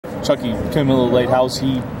Chucky came a little late. How's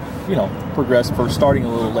he, progressed for starting a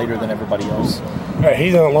little later than everybody else? Right,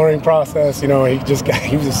 he's in a learning process. He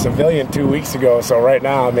was a civilian 2 weeks ago, so right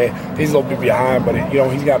now, I mean, he's a little bit behind, but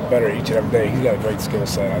he's gotten better each and every day. He's got a great skill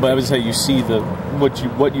set. But I would say you see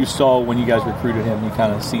what you saw when you guys recruited him. You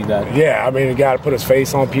kind of see that. Yeah, I mean, the guy put his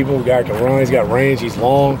face on people. The guy can run. He's got range. He's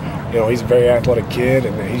long. He's a very athletic kid,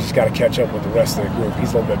 and he's just got to catch up with the rest of the group.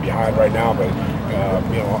 He's a little bit behind right now, but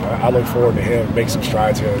I look forward to him make some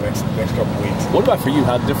strides here in the next couple of weeks. What about for you?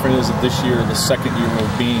 How different is it this year, the second year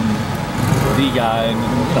of being the guy, and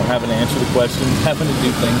having to answer the questions, having to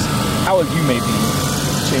do things? How have you maybe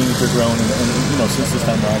changed or grown, and since this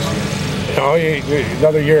time last year?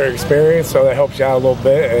 Another year of experience, so that helps you out a little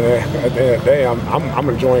bit. And at the end of the day, I'm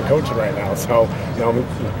enjoying coaching right now. So I'm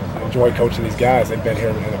enjoying coaching these guys. They've been here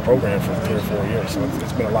in the program for 3 or 4 years, so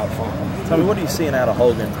it's been a lot of fun. Tell me, what are you seeing out of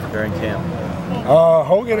Hogan during camp?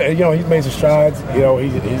 Hogan, he's made some strides.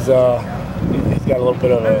 He's got a little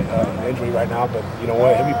bit of an injury right now, but you know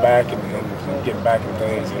what? He'll be back and getting back in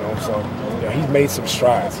things. So he's made some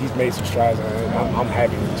strides. And I'm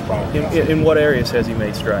happy with his progress. In what areas has he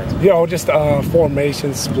made strides? Just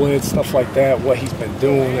formation, splits, stuff like that. What he's been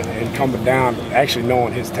doing and coming down, actually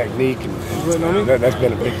knowing his technique, and that's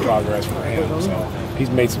been a big progress for him. So he's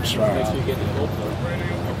made some strides.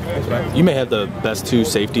 You may have the best two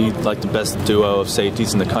safety, like the best duo of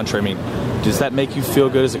safeties in the country. I mean, does that make you feel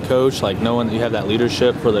good as a coach, like knowing that you have that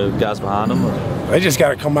leadership for the guys behind them? They just got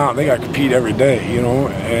to come out and they got to compete every day,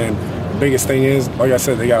 and the biggest thing is, like I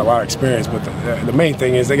said, they got a lot of experience, but the main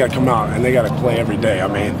thing is they got to come out and they got to play every day. I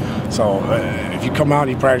mean, so if you come out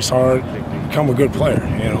and you practice hard, you become a good player,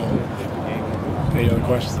 Any other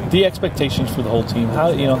questions? The expectations for the whole team,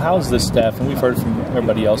 how's this staff, and we've heard from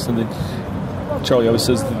everybody else, and Charlie always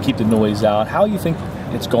says to keep the noise out. How do you think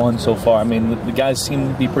it's gone so far? I mean, the guys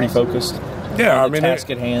seem to be pretty focused. Yeah, on the task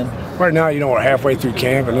at hand. Right now, we're halfway through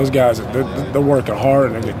camp, and those guys, they're working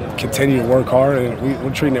hard, and they continue to work hard, and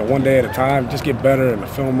we're treating it one day at a time. Just get better in the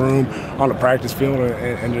film room, on the practice field,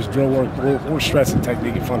 and just drill work. We're stressing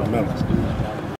technique and fundamentals.